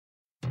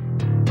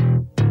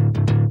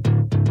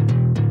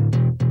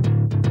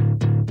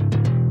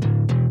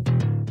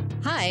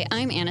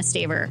Anna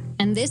Staver,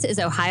 and this is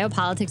Ohio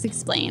Politics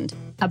Explained,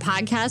 a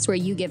podcast where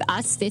you give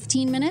us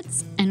 15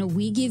 minutes and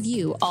we give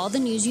you all the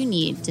news you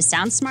need to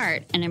sound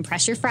smart and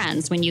impress your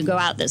friends when you go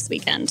out this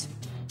weekend.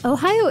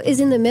 Ohio is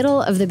in the middle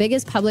of the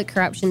biggest public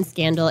corruption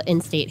scandal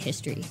in state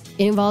history.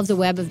 It involves a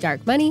web of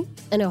dark money,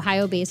 an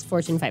Ohio-based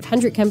Fortune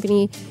 500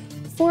 company,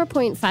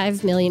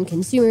 4.5 million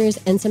consumers,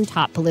 and some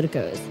top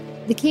politicos.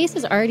 The case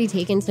has already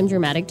taken some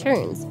dramatic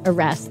turns: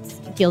 arrests,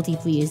 guilty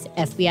pleas,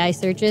 FBI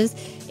searches,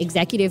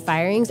 executive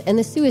firings, and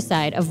the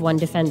suicide of one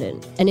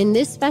defendant. And in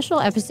this special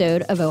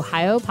episode of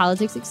Ohio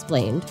Politics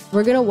Explained,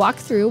 we're going to walk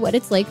through what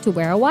it's like to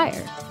wear a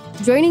wire.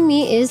 Joining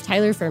me is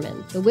Tyler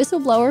Furman, the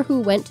whistleblower who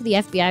went to the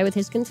FBI with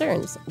his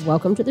concerns.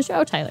 Welcome to the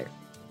show, Tyler.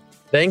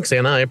 Thanks,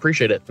 Anna. I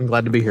appreciate it. I'm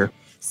glad to be here.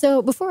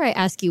 So before I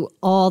ask you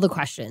all the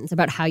questions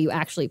about how you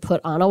actually put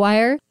on a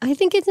wire, I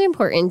think it's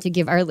important to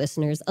give our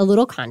listeners a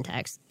little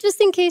context, just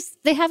in case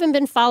they haven't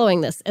been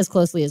following this as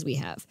closely as we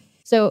have.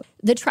 So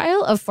the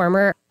trial of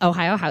former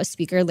Ohio House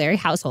Speaker Larry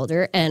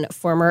Householder and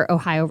former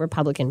Ohio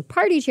Republican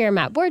Party Chair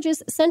Matt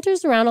Borges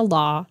centers around a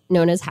law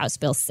known as House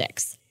Bill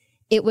 6.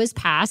 It was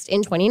passed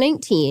in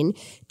 2019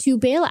 to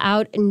bail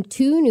out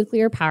 2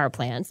 nuclear power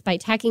plants by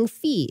tacking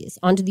fees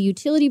onto the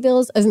utility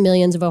bills of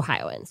millions of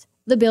Ohioans.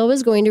 The bill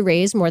was going to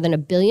raise more than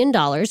 $1 billion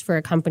for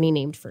a company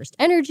named First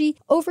Energy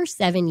over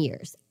 7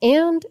 years.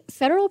 And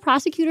federal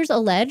prosecutors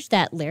allege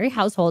that Larry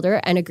Householder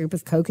and a group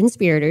of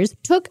co-conspirators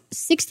took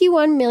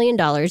 $61 million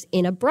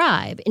in a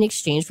bribe in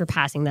exchange for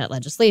passing that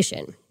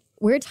legislation.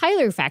 Where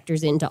Tyler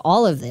factors into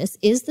all of this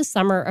is the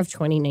summer of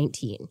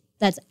 2019.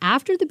 That's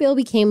after the bill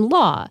became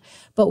law,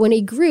 but when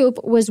a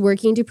group was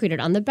working to put it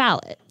on the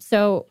ballot.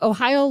 So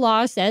Ohio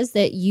law says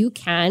that you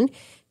can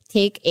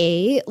take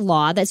a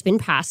law that's been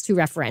passed to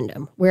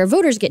referendum, where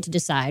voters get to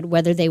decide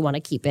whether they want to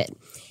keep it.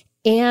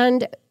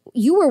 And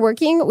you were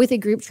working with a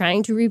group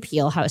trying to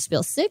repeal House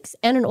Bill 6,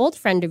 and an old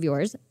friend of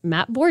yours,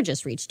 Matt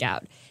Borges, reached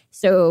out.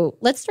 So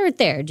let's start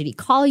there. Did he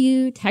call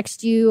you,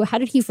 text you? How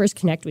did he first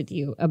connect with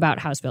you about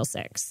House Bill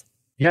 6?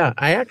 Yeah,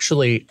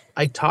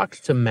 I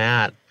talked to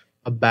Matt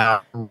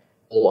about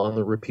on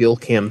the repeal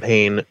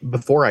campaign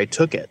before I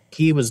took it.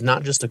 He was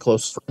not just a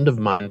close friend of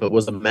mine, but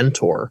was a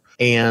mentor.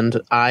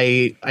 And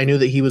I knew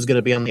that he was going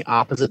to be on the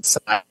opposite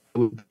side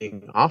of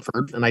being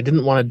offered, and I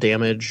didn't want to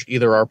damage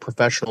either our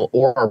professional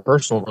or our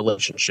personal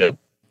relationship.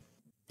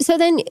 So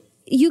then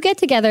you get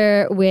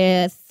together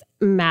with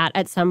Matt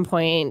at some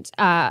point.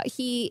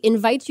 He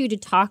invites you to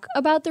talk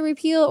about the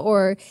repeal,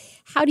 or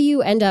how do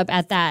you end up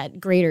at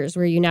that Graders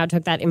where you now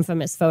took that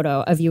infamous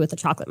photo of you with the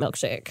chocolate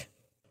milkshake?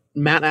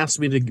 Matt asked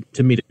me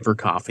to meet him for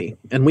coffee,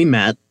 and we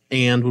met.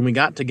 And when we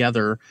got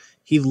together,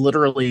 he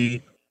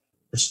literally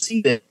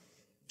proceeded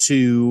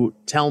to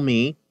tell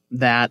me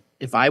that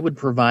if I would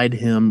provide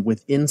him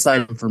with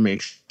inside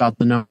information about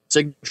the number of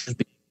signatures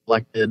being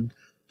collected,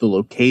 the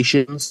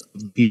locations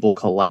of the people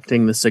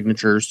collecting the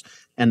signatures,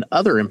 and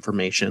other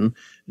information,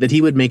 that he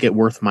would make it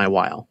worth my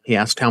while. He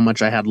asked how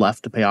much I had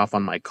left to pay off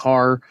on my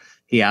car.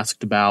 He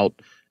asked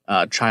about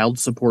child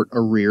support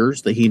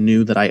arrears that he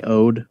knew that I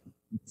owed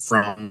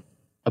from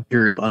a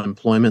period of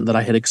unemployment that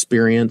I had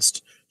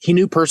experienced. He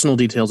knew personal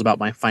details about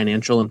my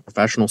financial and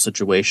professional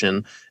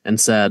situation and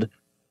said,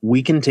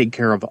 we can take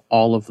care of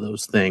all of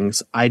those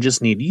things. I just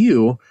need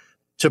you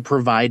to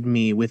provide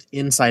me with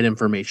inside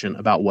information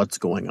about what's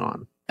going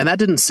on. And that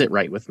didn't sit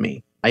right with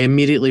me. I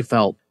immediately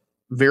felt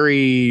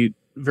very,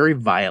 very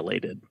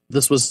violated.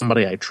 This was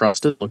somebody I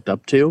trusted, looked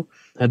up to,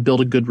 had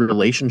built a good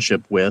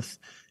relationship with,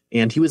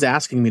 and he was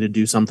asking me to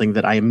do something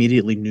that I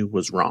immediately knew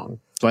was wrong.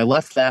 So I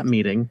left that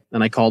meeting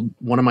and I called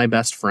one of my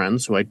best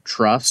friends who I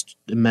trust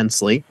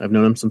immensely. I've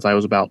known him since I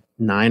was about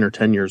 9 or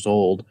 10 years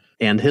old.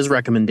 And his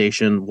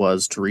recommendation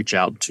was to reach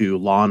out to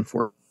law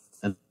enforcement.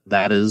 And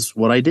that is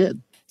what I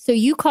did. So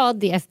you called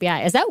the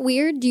FBI. Is that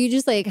weird? Do you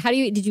just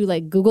did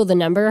you Google the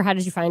number? How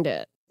did you find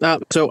it?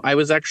 So I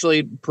was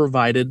actually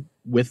provided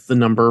with the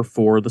number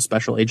for the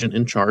special agent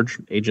in charge,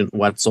 Agent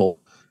Wetzel,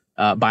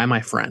 by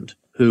my friend,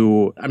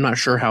 who I'm not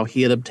sure how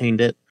he had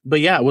obtained it. But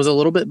yeah, it was a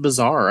little bit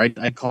bizarre.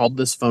 I called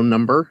this phone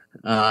number,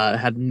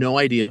 had no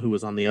idea who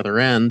was on the other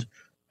end,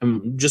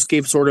 and just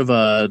gave sort of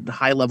a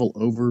high-level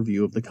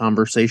overview of the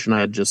conversation I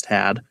had just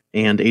had.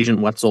 And Agent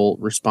Wetzel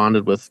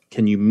responded with,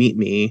 "Can you meet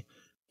me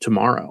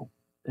tomorrow?"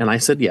 And I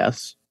said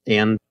yes.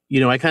 And,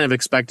 I kind of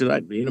expected,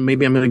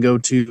 maybe I'm going to go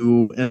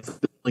to a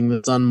building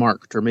that's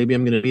unmarked, or maybe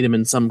I'm going to meet him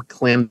in some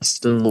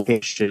clandestine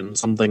location,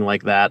 something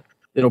like that.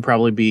 It'll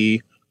probably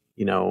be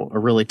a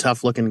really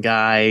tough looking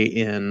guy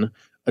in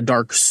a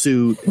dark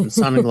suit and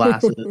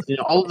sunglasses,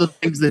 all of the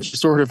things that you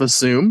sort of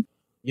assume.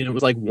 It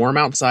was warm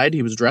outside.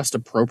 He was dressed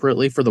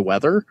appropriately for the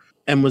weather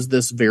and was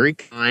this very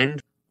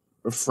kind,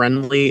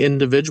 friendly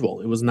individual.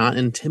 It was not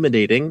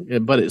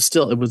intimidating, but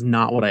it was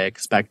not what I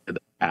expected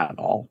at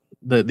all.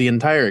 The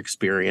entire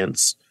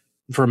experience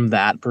from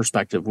that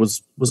perspective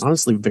was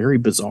honestly very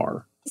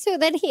bizarre. So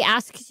then he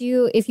asks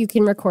you if you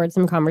can record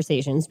some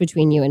conversations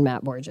between you and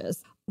Matt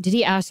Borges. Did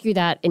he ask you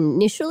that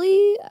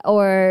initially,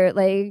 or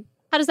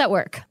how does that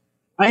work?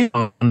 I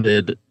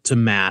responded to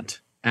Matt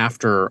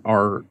after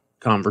our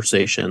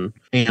conversation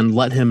and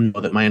let him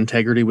know that my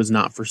integrity was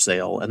not for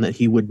sale and that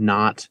he would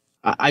not,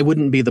 I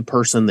wouldn't be the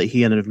person that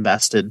he had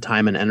invested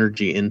time and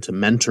energy into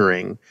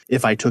mentoring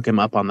if I took him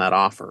up on that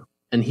offer.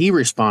 And he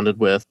responded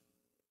with,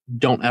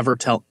 don't ever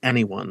tell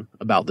anyone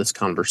about this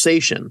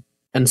conversation.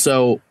 And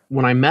so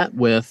when I met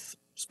with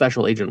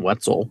Special Agent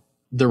Wetzel,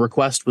 the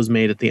request was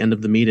made at the end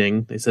of the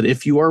meeting. They said,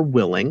 if you are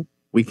willing,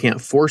 we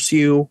can't force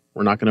you,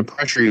 we're not going to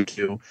pressure you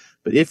to,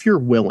 but if you're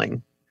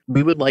willing,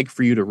 we would like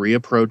for you to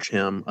reapproach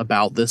him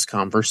about this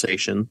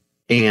conversation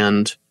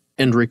and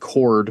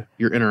record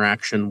your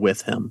interaction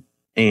with him.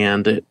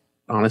 And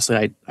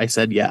honestly, I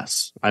said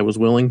yes. I was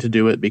willing to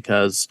do it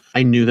because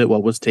I knew that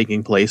what was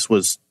taking place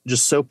was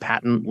just so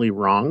patently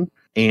wrong.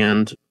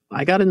 And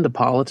I got into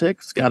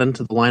politics, got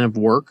into the line of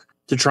work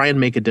to try and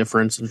make a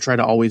difference and try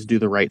to always do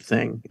the right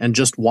thing. And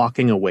just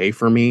walking away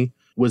for me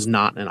was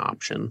not an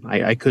option.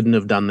 I couldn't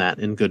have done that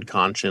in good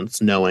conscience,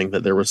 knowing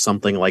that there was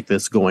something like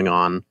this going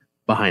on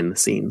behind the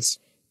scenes.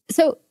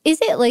 So is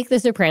it like The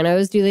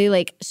Sopranos? Do they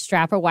like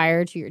strap a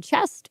wire to your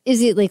chest?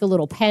 Is it like a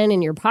little pen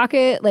in your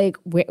pocket? Like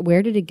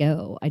where did it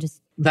go?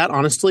 That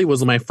honestly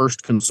was my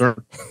first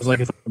concern. It was like,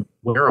 if I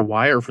wear a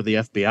wire for the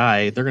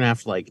FBI, they're going to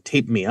have to like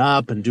tape me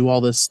up and do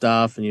all this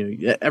stuff.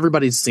 And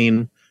everybody's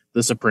seen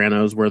The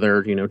Sopranos where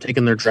they're,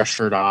 taking their dress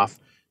shirt off.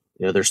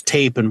 There's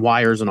tape and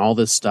wires and all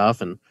this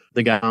stuff. And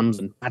the guy comes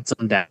and pats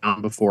them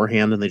down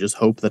beforehand and they just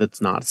hope that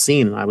it's not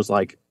seen. And I was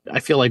like, I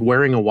feel like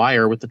wearing a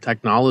wire with the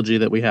technology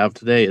that we have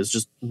today is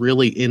just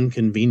really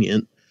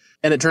inconvenient.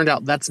 And it turned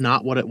out that's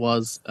not what it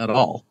was at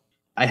all.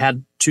 I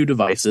had two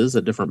devices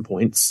at different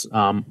points.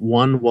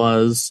 One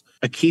was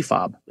a key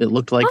fob. It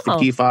looked like the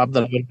key fob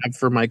that I would have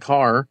for my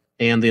car.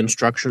 And the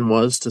instruction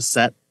was to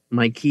set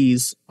my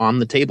keys on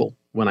the table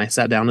when I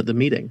sat down at the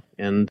meeting.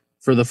 And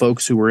for the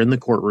folks who were in the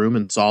courtroom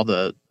and saw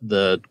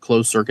the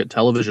closed circuit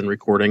television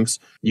recordings,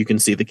 you can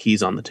see the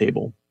keys on the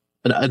table.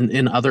 And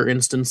in other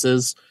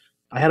instances,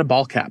 I had a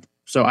ball cap.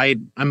 So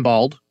I'm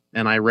bald,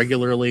 and I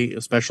regularly,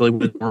 especially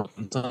when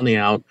it's sunny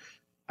out,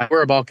 I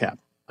wear a ball cap.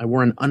 I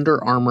wore a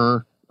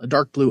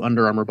dark blue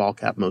Under Armour ball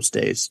cap most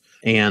days.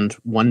 And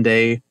one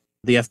day,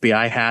 the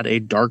FBI had a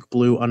dark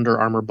blue Under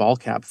Armour ball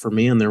cap for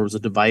me, and there was a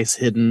device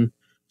hidden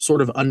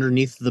sort of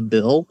underneath the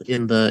bill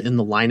in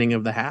the lining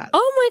of the hat.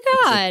 Oh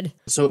my God.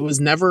 So it was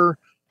never,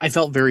 I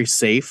felt very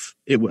safe.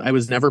 I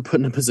was never put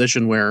in a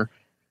position where,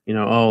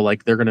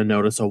 like they're going to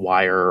notice a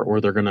wire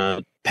or they're going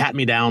to pat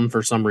me down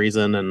for some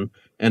reason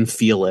and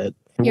feel it.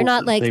 You're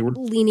not like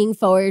leaning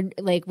forward,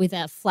 like with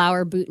a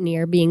flower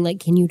boutonniere being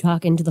like, can you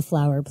talk into the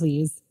flower,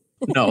 please?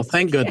 No,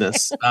 thank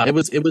goodness. It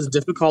was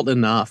difficult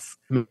enough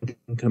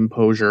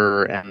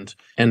composure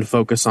and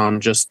focus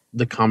on just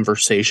the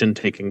conversation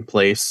taking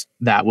place.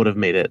 That would have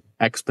made it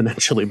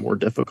exponentially more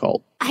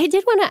difficult. I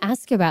did want to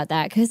ask about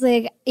that because,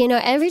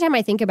 every time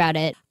I think about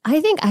it,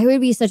 I think I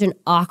would be such an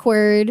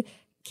awkward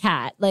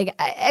cat. Like,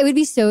 I would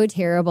be so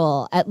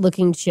terrible at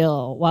looking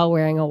chill while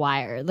wearing a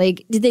wire.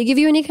 Like, did they give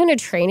you any kind of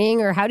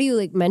training, or how do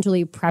you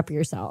mentally prep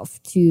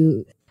yourself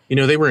to?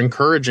 They were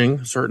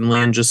encouraging, certainly,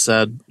 and just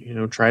said,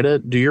 try to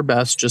do your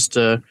best just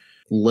to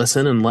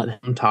listen and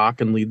let him talk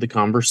and lead the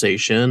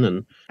conversation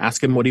and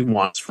ask him what he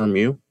wants from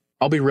you.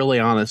 I'll be really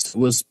honest, it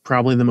was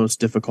probably the most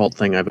difficult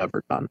thing I've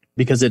ever done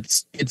because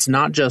it's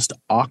not just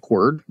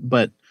awkward,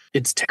 but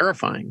it's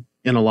terrifying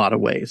in a lot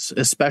of ways,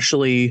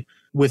 especially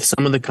with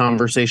some of the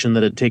conversation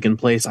that had taken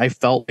place. I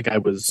felt like I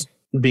was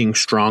being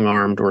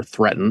strong-armed or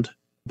threatened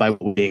by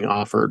what was being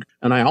offered.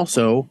 And I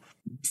also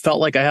felt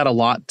like I had a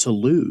lot to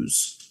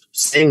lose.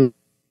 Saying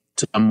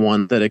to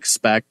someone that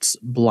expects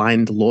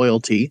blind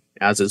loyalty,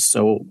 as is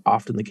so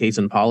often the case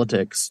in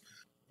politics,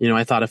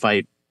 I thought if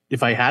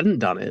I hadn't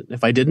done it,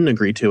 if I didn't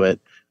agree to it,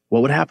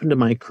 what would happen to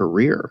my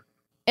career?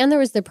 And there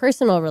was the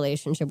personal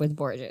relationship with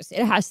Borges.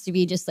 It has to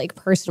be just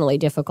personally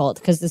difficult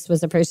because this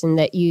was a person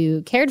that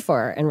you cared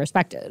for and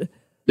respected.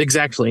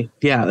 Exactly.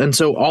 Yeah. And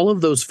so all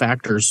of those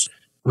factors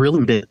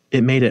really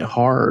made it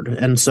hard.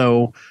 And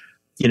so,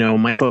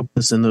 my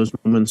focus in those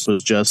moments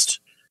was just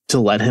to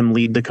let him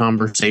lead the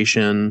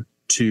conversation,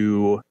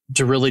 to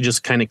really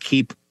just kind of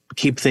keep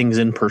things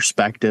in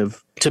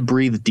perspective, to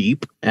breathe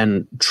deep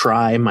and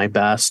try my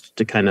best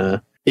to kind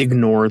of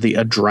ignore the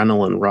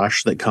adrenaline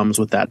rush that comes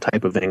with that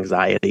type of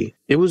anxiety.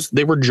 They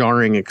were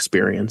jarring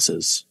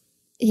experiences.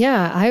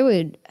 Yeah, I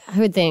would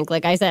think,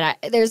 like I said,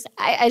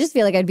 I just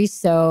feel like I'd be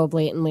so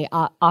blatantly,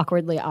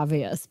 awkwardly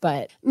obvious,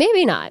 but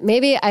maybe not.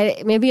 Maybe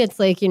it's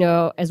like,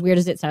 as weird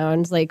as it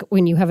sounds, like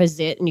when you have a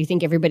zit and you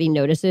think everybody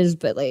notices,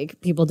 but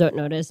people don't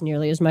notice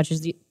nearly as much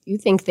as you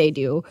think they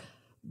do.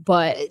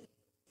 But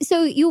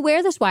so you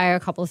wear this wire a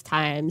couple of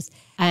times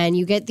and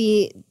you get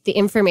the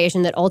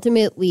information that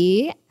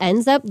ultimately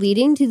ends up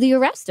leading to the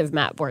arrest of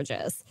Matt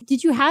Borges.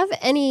 Did you have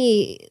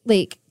any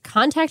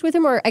contact with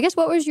him, or I guess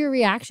what was your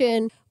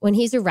reaction when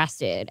he's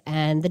arrested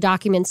and the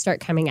documents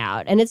start coming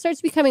out and it starts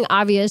becoming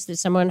obvious that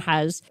someone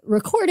has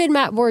recorded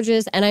Matt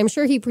Borges, and I'm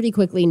sure he pretty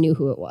quickly knew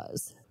who it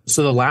was?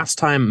 So the last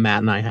time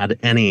Matt and I had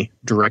any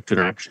direct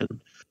interaction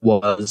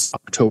was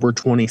October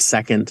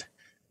 22nd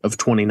of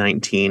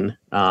 2019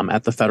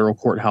 at the federal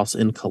courthouse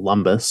in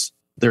Columbus.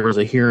 There was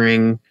a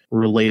hearing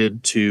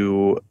related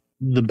to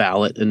the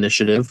ballot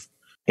initiative,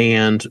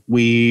 and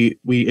we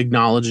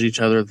acknowledged each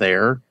other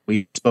there.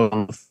 We spoke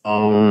on the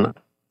phone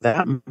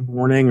that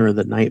morning or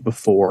the night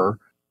before,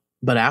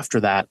 but after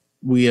that,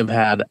 we have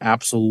had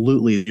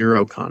absolutely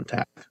zero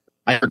contact.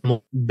 I've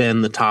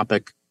been the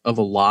topic of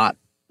a lot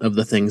of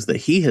the things that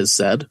he has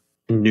said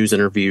in news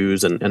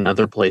interviews and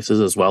other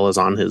places, as well as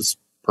on his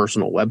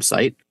personal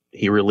website.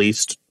 He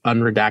released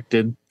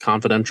unredacted,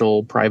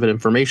 confidential, private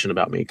information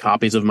about me,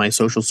 copies of my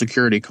social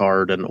security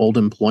card and old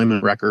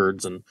employment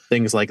records and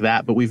things like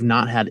that. But we've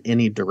not had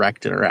any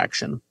direct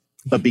interaction.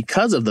 But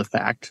because of the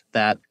fact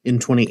that in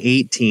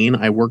 2018,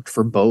 I worked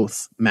for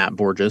both Matt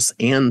Borges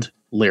and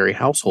Larry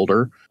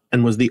Householder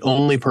and was the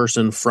only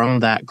person from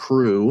that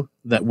crew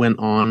that went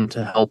on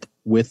to help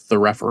with the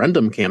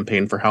referendum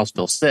campaign for House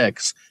Bill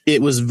 6,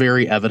 it was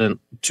very evident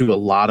to a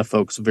lot of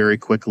folks very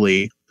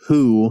quickly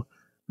who,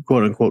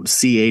 quote unquote,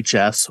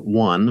 CHS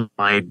won,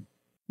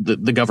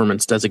 the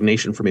government's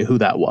designation for me, who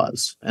that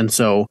was. And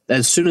so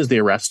as soon as the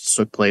arrests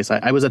took place,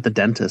 I was at the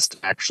dentist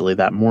actually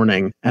that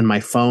morning, and my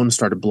phone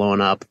started blowing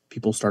up.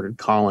 People started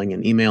calling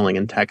and emailing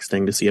and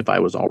texting to see if I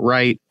was all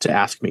right, to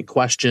ask me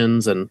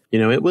questions. And,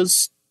 it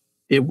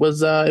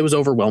was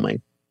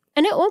overwhelming.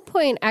 And at one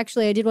point,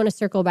 actually, I did want to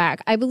circle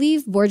back. I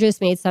believe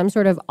Borges made some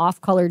sort of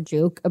off-color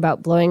joke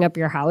about blowing up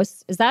your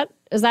house. Is that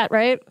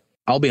right?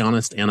 I'll be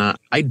honest, Anna,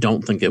 I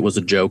don't think it was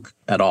a joke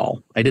at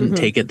all. I didn't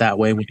take it that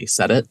way when he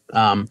said it.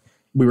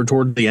 We were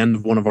toward the end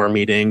of one of our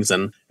meetings,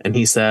 and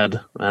he said,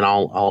 and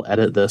I'll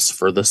edit this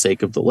for the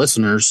sake of the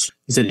listeners.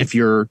 He said, if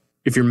you're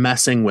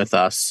messing with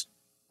us,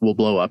 we'll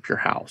blow up your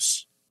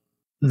house.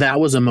 That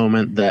was a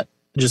moment that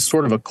just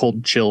sort of a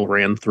cold chill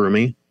ran through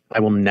me. I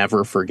will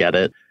never forget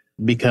it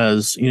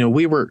because,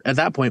 we were at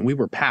that point, we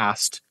were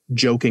past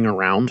joking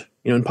around.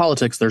 In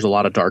politics, there's a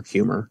lot of dark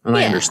humor, and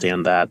I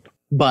understand that.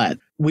 But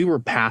we were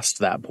past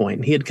that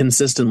point. He had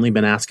consistently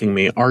been asking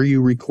me, are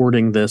you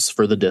recording this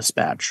for the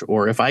dispatch?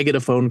 Or if I get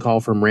a phone call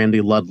from Randy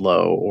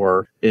Ludlow,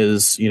 or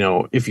if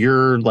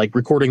you're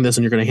recording this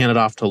and you're going to hand it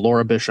off to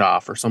Laura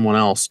Bischoff or someone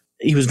else,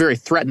 he was very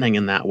threatening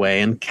in that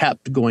way and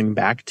kept going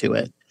back to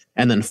it,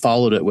 and then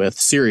followed it with,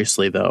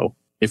 seriously, though,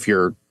 if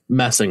you're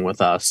messing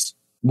with us,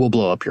 we'll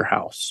blow up your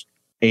house.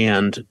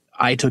 And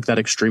I took that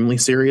extremely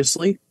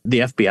seriously. The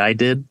FBI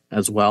did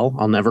as well.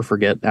 I'll never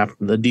forget after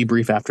the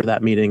debrief after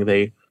that meeting,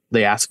 they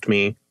asked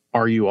me,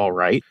 are you all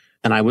right?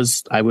 And I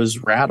was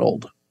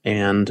rattled.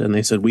 And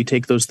they said, we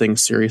take those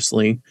things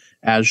seriously,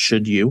 as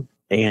should you.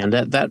 And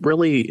that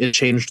really, it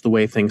changed the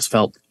way things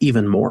felt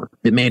even more.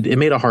 It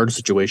made a hard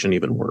situation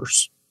even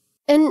worse.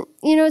 And,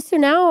 so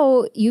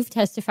now you've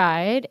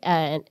testified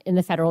in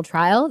the federal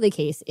trial. The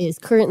case is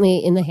currently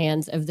in the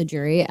hands of the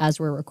jury as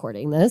we're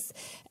recording this.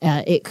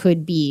 It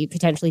could be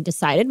potentially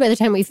decided by the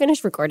time we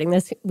finish recording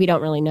this. We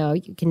don't really know.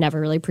 You can never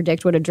really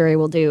predict what a jury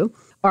will do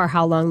or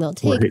how long they'll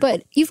take. Right.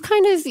 But you've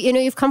kind of,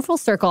 you've come full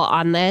circle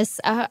on this.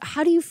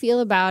 How do you feel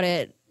about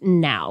it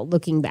now,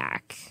 looking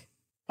back?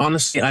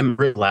 Honestly, I'm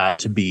really glad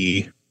to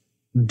be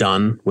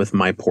done with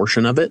my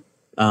portion of it.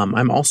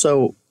 I'm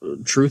also,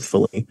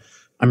 truthfully,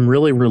 I'm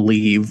really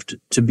relieved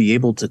to be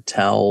able to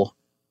tell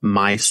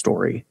my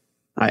story.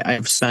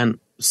 I've spent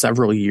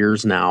several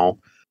years now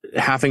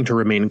having to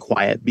remain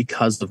quiet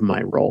because of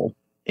my role.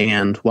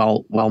 And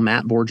while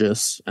Matt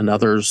Borges and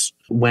others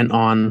went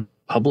on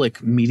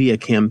public media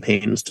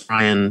campaigns to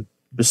try and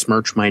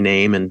besmirch my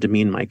name and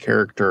demean my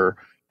character,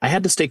 I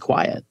had to stay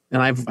quiet.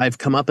 And I've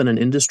come up in an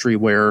industry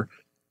where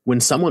when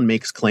someone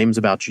makes claims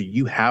about you,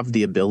 you have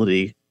the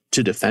ability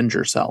to defend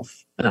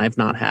yourself. And I've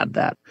not had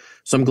that.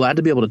 So I'm glad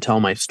to be able to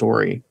tell my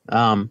story.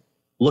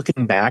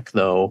 Looking back,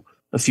 though,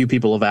 a few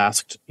people have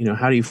asked,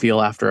 how do you feel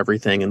after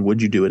everything and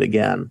would you do it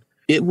again?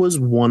 It was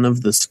one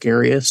of the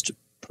scariest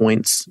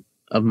points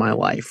of my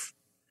life.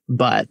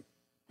 But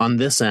on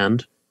this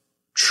end,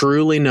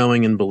 truly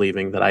knowing and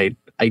believing that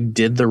I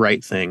did the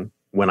right thing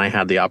when I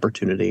had the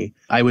opportunity,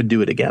 I would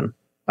do it again.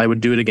 I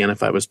would do it again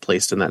if I was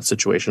placed in that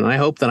situation. And I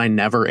hope that I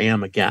never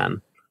am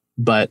again.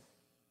 But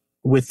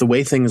with the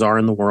way things are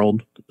in the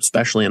world,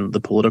 especially in the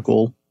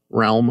political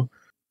realm,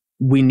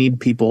 we need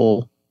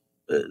people.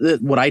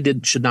 What I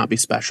did should not be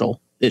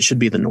special. It should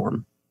be the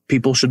norm.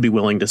 People should be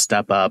willing to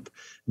step up,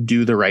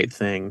 do the right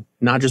thing,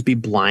 not just be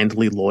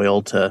blindly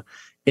loyal to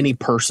any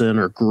person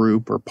or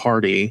group or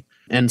party,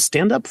 and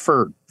stand up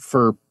for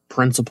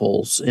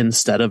principles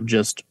instead of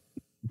just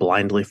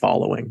blindly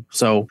following.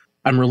 So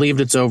I'm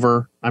relieved it's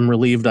over. I'm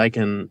relieved I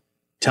can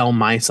tell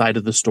my side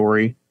of the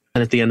story.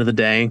 And at the end of the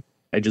day,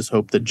 I just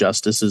hope that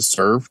justice is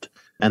served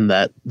and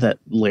that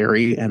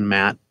Larry and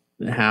Matt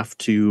have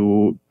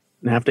to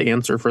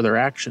answer for their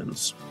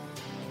actions.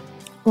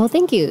 Well,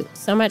 thank you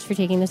so much for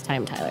taking this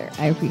time, Tyler.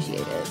 I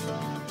appreciate it.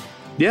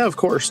 Yeah, of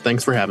course.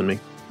 Thanks for having me.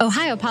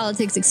 Ohio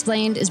Politics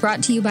Explained is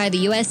brought to you by the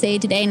USA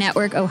Today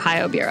Network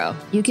Ohio Bureau.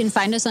 You can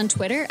find us on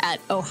Twitter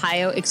at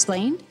Ohio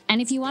Explained.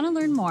 And if you want to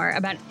learn more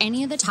about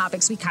any of the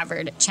topics we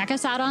covered, check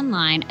us out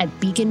online at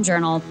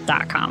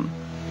beaconjournal.com.